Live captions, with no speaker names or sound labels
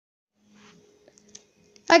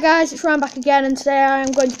Hi guys, it's Ryan back again, and today I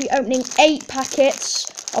am going to be opening 8 packets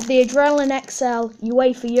of the Adrenalyn XL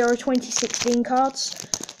UEFA Euro 2016 cards.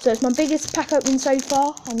 So it's my biggest pack opening so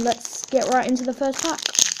far, and let's get right into the first pack.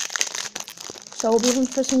 So we'll be looking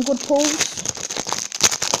for some good pulls.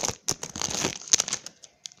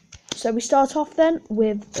 So we start off then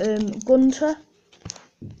with Gunter.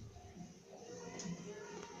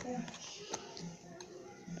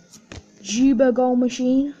 Juba goal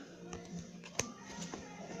machine.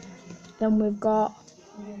 Then we've got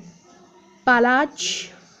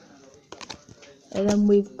Balaj. And then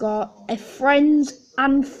we've got a friends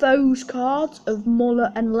and foes card of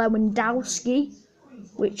Muller and Lewandowski,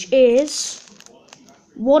 which is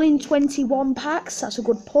 1 in 21 packs. That's a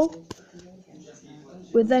good pull.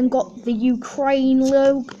 We've then got the Ukraine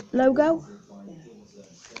logo.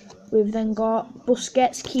 We've then got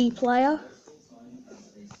Busquets key player.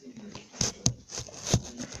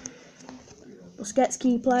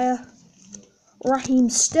 Raheem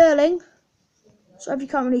Sterling. So if you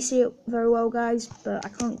can't really see it very well, guys, but I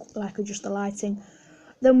can't adjust the lighting.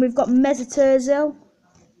 Then we've got Mesut Ozil,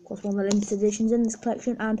 of course one of the limited editions in this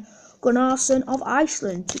collection, and Gunnarsson of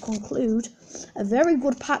Iceland to conclude a very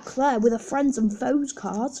good pack there with a friends and foes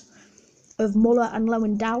card of Muller and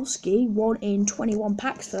Lewandowski, 1 in 21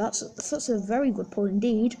 packs. So that's a very good pull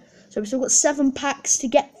indeed. So we've still got 7 packs to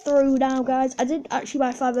get through now, guys. I did actually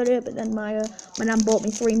buy 5 earlier, but then my nan bought me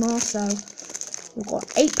 3 more, so we've got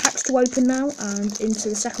 8 packs to open now, and into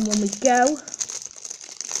the second one we go.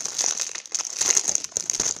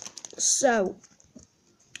 So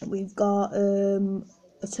we've got a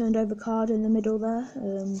turned over card in the middle there.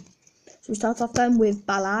 So we start off then with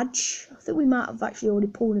Balaj. I think we might have actually already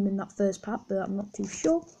pulled him in that first pack, but I'm not too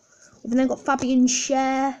sure. We've then got Fabian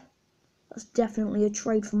Schär. That's definitely a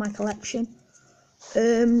trade for my collection.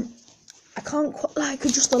 I can't quite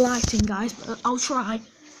adjust the lighting, guys, but I'll try.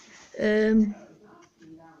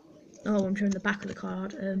 I'm showing the back of the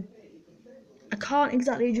card. I can't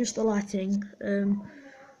exactly adjust the lighting,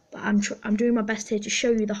 but I'm doing my best here to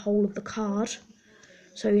show you the whole of the card.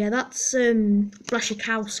 So yeah, that's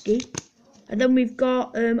Blaszczykowski. And then we've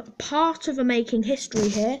got part of a making history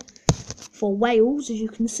here for Wales, as you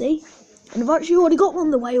can see. And I've actually already got one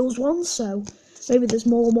of the Wales ones, so maybe there's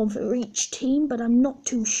more than one for each team, but I'm not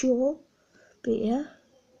too sure. But yeah.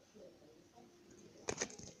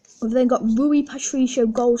 We've then got Rui Patricio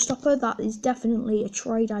goal stopper. That is definitely a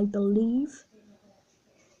trade, I believe.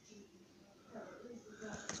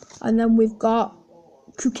 And then we've got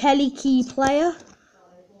Kukeli key player.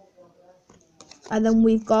 And then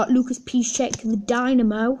we've got Lucas Piszczek, the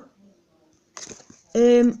Dynamo.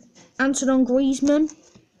 Antoine Griezmann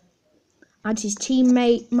and his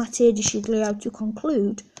teammate Matej Deschamps to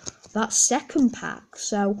conclude that second pack.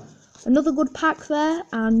 So another good pack there,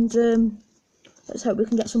 and let's hope we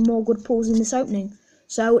can get some more good pulls in this opening.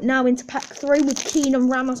 So now into pack 3 with Keenan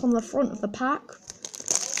Ramos on the front of the pack.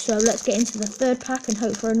 So let's get into the third pack and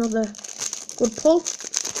hope for another good pull.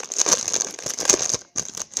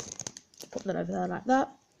 Put that over there like that.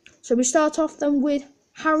 So we start off then with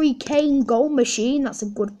Harry Kane goal machine. That's a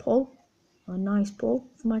good pull. A nice pull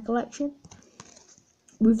for my collection.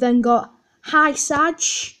 We've then got Hi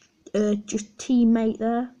Saj, just teammate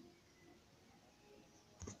there.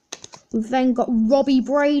 We've then got Robbie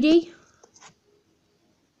Brady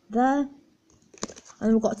there.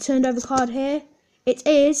 And we've got a turned over card here. It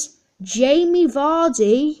is Jamie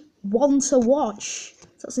Vardy, one to watch.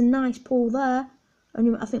 So that's a nice pull there.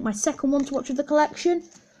 And I think my second one to watch of the collection.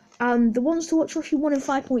 And the ones to watch are actually 1 in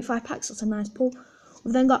 5.5 packs. That's a nice pull.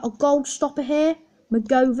 We've then got a gold stopper here.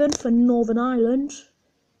 McGovern for Northern Ireland.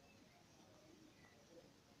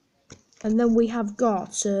 And then we have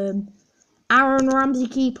got Aaron Ramsey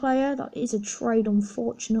key player. That is a trade,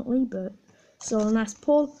 unfortunately, but still a nice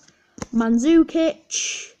pull.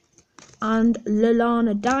 Mandzukic and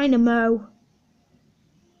Lallana Dynamo,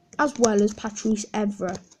 as well as Patrice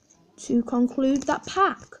Evra to conclude that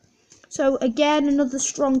pack. So again, another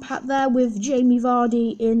strong pack there with Jamie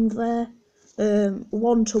Vardy in there,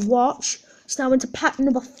 one to watch. So now into pack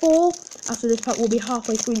number 4. After this pack, we'll be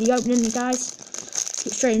halfway through the opening, guys.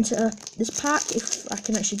 Get straight into this pack if I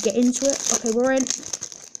can actually get into it. Okay, we're in.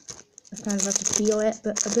 I kind of have to peel it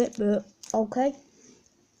a bit, but okay.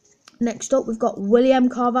 Next up, we've got William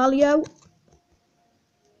Carvalho.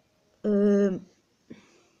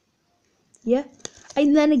 Yeah.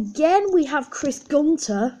 And then again, we have Chris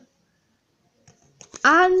Gunter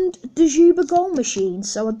and the Juba goal machine.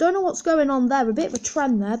 So I don't know what's going on there. A bit of a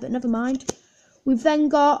trend there, but never mind. We've then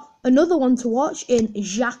got another one to watch in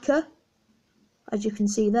Xhaka, as you can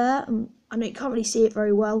see there. I know you can't really see it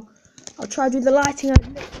very well. I'll try to do the lighting a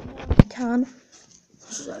little bit more if I can.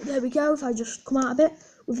 So there we go. If I just come out a bit,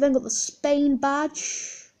 we've then got the Spain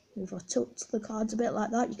badge. If I tilt the cards a bit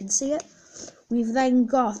like that, you can see it. We've then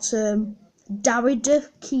got Darida,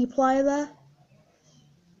 key player there.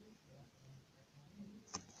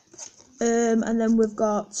 And then we've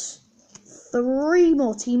got 3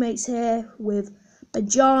 more teammates here with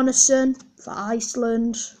Bjarnason for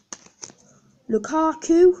Iceland,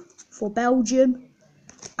 Lukaku for Belgium,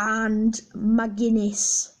 and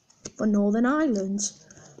McGuinness for Northern Ireland.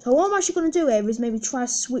 So what I'm actually going to do here is maybe try to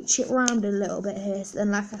switch it around a little bit here, so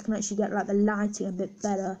then like I can actually get like the lighting a bit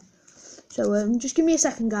better. So just give me a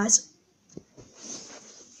second, guys.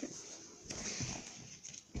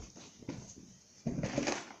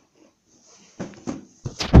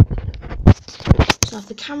 So if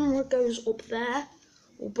the camera goes up there,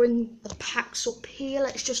 we'll bring the packs up here.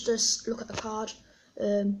 Let's just look at the card.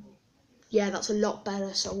 Yeah, that's a lot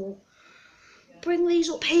better. So we'll bring these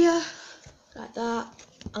up here like that,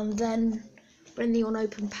 and then bring the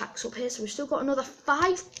unopened packs up here. So we've still got another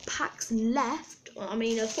 5 packs left. I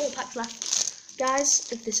mean, 4 packs left,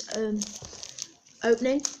 guys, of this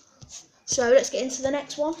opening. So let's get into the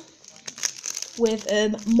next one with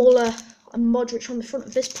Muller and Modric on the front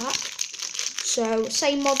of this pack. So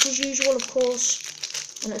same mods as usual, of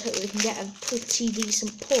course, and let's hope we can get a pretty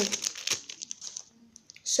decent pull.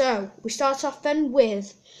 So we start off then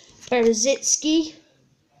with Berezitsky.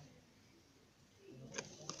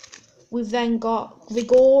 We've then got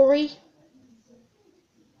Grigori,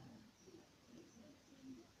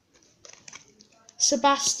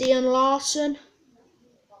 Sebastian Larsson,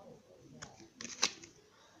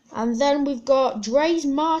 and then we've got Dries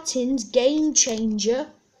Martins, Game Changer.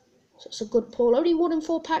 So it's a good pull. Only 1 in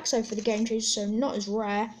 4 packs though for the Game Changer, so not as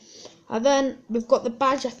rare. And then we've got the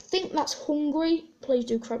badge. I think that's Hungary. Please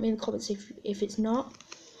do correct me in the comments if it's not.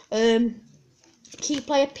 Key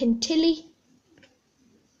player Pintilli,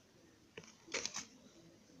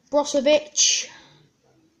 Brozovic,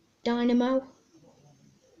 Dynamo,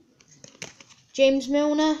 James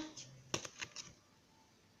Milner,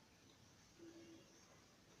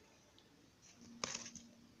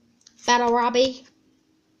 Bellarabi,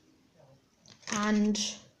 and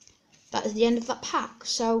that is the end of that pack.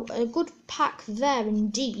 So a good pack there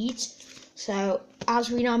indeed. So as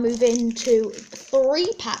we now move into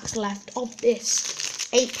 3 packs left of this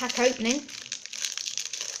 8-pack opening.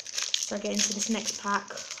 So I get into this next pack.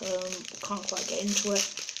 Can't quite get into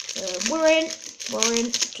it. We're in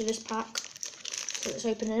to this pack. So let's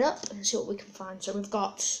open it up and see what we can find. So we've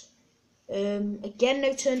got again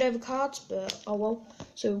no turned over cards, but oh well.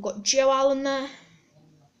 So we've got Joe Allen there.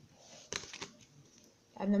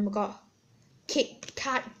 And then we've got Kit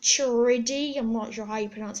Charidi. I'm not sure how you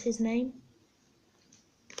pronounce his name.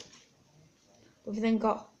 We've then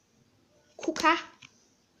got Kuka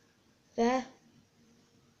there.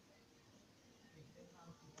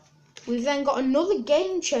 We've then got another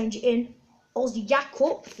Game Changer in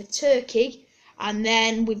Ozyakup for Turkey. And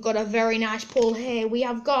then we've got a very nice pull here. We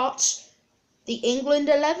have got the England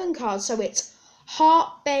 11 card. So it's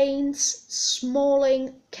Hart, Baines,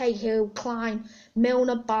 Smalling, Cahill, Klein,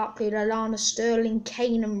 Milner, Barkley, Lallana, Sterling,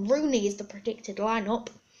 Kane and Rooney is the predicted lineup.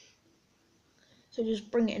 So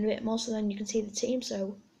just bring it in a bit more so then you can see the team.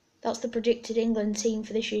 So that's the predicted England team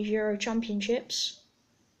for this year's Euro Championships.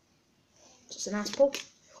 So it's a nice pull.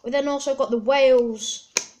 We've then also got the Wales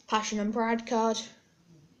Passion and Pride card.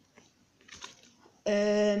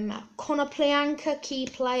 Konoplyanka, key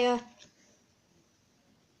player.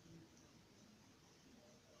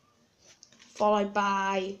 Followed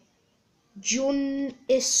by Jun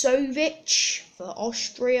Isovic for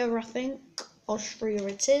Austria, I think. Austria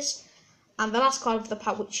it is. And the last card of the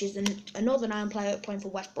pack, which is another 9 player playing for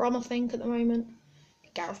West Brom, I think, at the moment.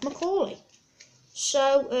 Gareth McCauley.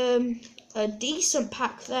 So, a decent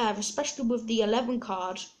pack there, especially with the 11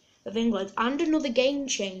 card of England and another Game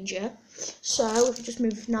Changer. So, if we just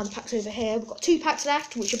move now the packs over here, we've got 2 packs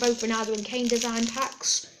left, which are both Ronaldo and Kane design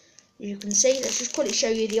packs. As you can see, let's just quickly show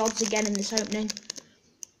you the odds again in this opening.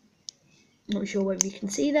 Not sure whether you can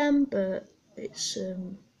see them, but it's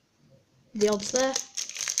the odds there.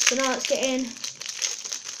 So now let's get in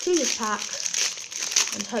to this pack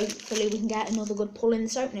and hopefully we can get another good pull in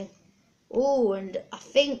this opening. Oh, and I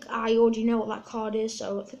think I already know what that card is,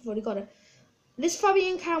 so I think I've already got it. This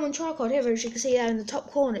Fabian Cowan trial card here, as you can see there in the top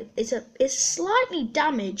corner, it's slightly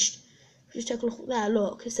damaged. Just take a look there.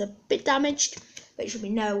 Look, it's a bit damaged, but it should be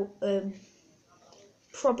no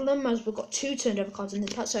problem as we've got 2 turned over cards in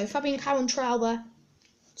this pack. So Fabian Cowan trial there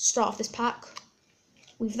to start off this pack.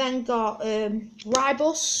 We've then got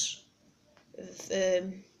Rybus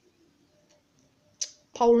of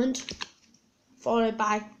Poland, followed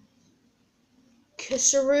by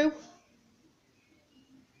Kusaru.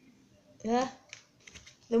 Yeah.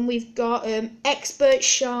 Then we've got Expert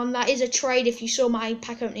Sean. That is a trade. If you saw my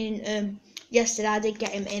pack opening yesterday, I did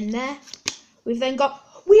get him in there. We have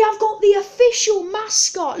got the official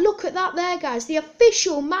mascot. Look at that there, guys. The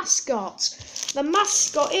official mascot. The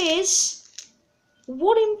mascot is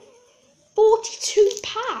 1 in 42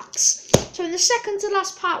 packs. So in the second to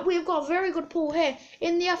last pack, we have got a very good pull here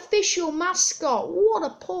in the official mascot. What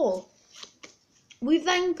a pull. We've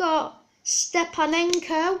then got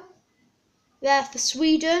Stepanenko there for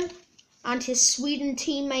Sweden, and his Sweden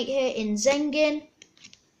teammate here in Zengin.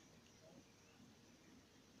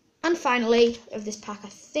 And finally, of this pack, I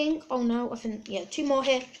think, yeah, 2 more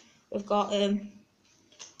here. We've got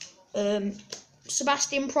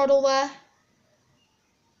Sebastian Prodl there.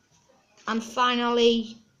 And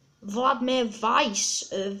finally, Vladimir Weiss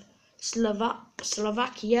of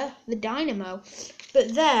Slovakia, the Dynamo.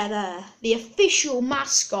 But there, the official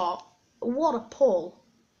mascot. What a pull.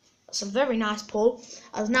 That's a very nice pull.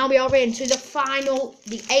 As now we are into the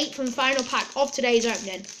 8th and final pack of today's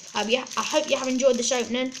opening. I hope you have enjoyed this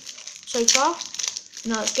opening so far.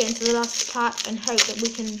 Now let's get into the last pack and hope that we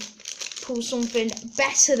can pull something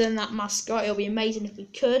better than that mascot. It'll be amazing if we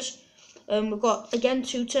could. We've got, again,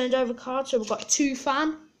 2 turned over cards. So we've got 2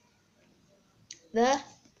 fan there.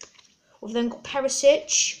 We've then got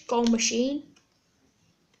Perisic, goal machine.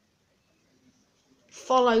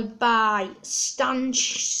 Followed by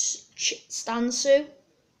Stansu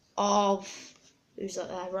of, who's that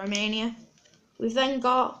there, Romania. We've then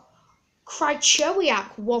got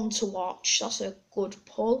Krychowiak, 1 to watch. That's a good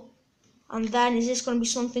pull. And then, is this going to be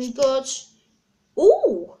something good?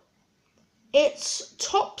 Ooh! It's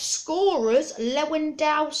top scorers,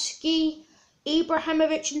 Lewandowski,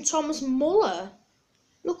 Ibrahimovic and Thomas Muller.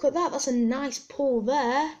 Look at that, that's a nice pull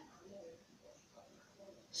there.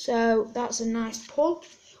 So, that's a nice pull.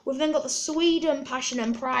 We've then got the Sweden Passion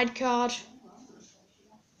and Pride card.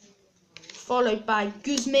 Followed by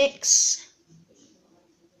Guzmix,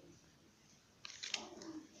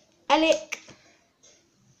 Elik,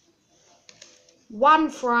 Juan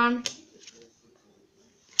Fran,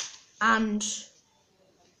 and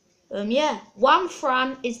Juan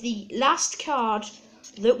Fran is the last card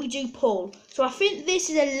that we do pull. So I think this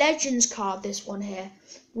is a Legends card, this one here,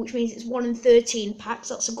 which means it's 1 in 13 packs.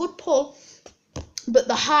 That's a good pull, but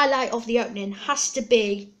the highlight of the opening has to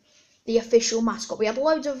be the official mascot. We have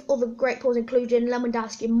loads of other great pulls, including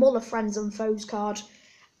Lewandowski, Muller, Friends and Foes card,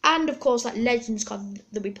 and of course that Legends card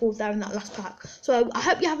that we pulled there in that last pack. So I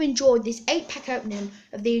hope you have enjoyed this 8-pack opening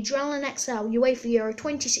of the Adrenalyn XL UEFA Euro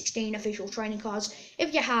 2016 official training cards.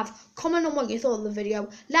 If you have, comment on what you thought of the video,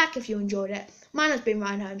 like if you enjoyed it. Mine has been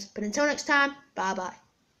Ryan Holmes, but until next time, bye bye.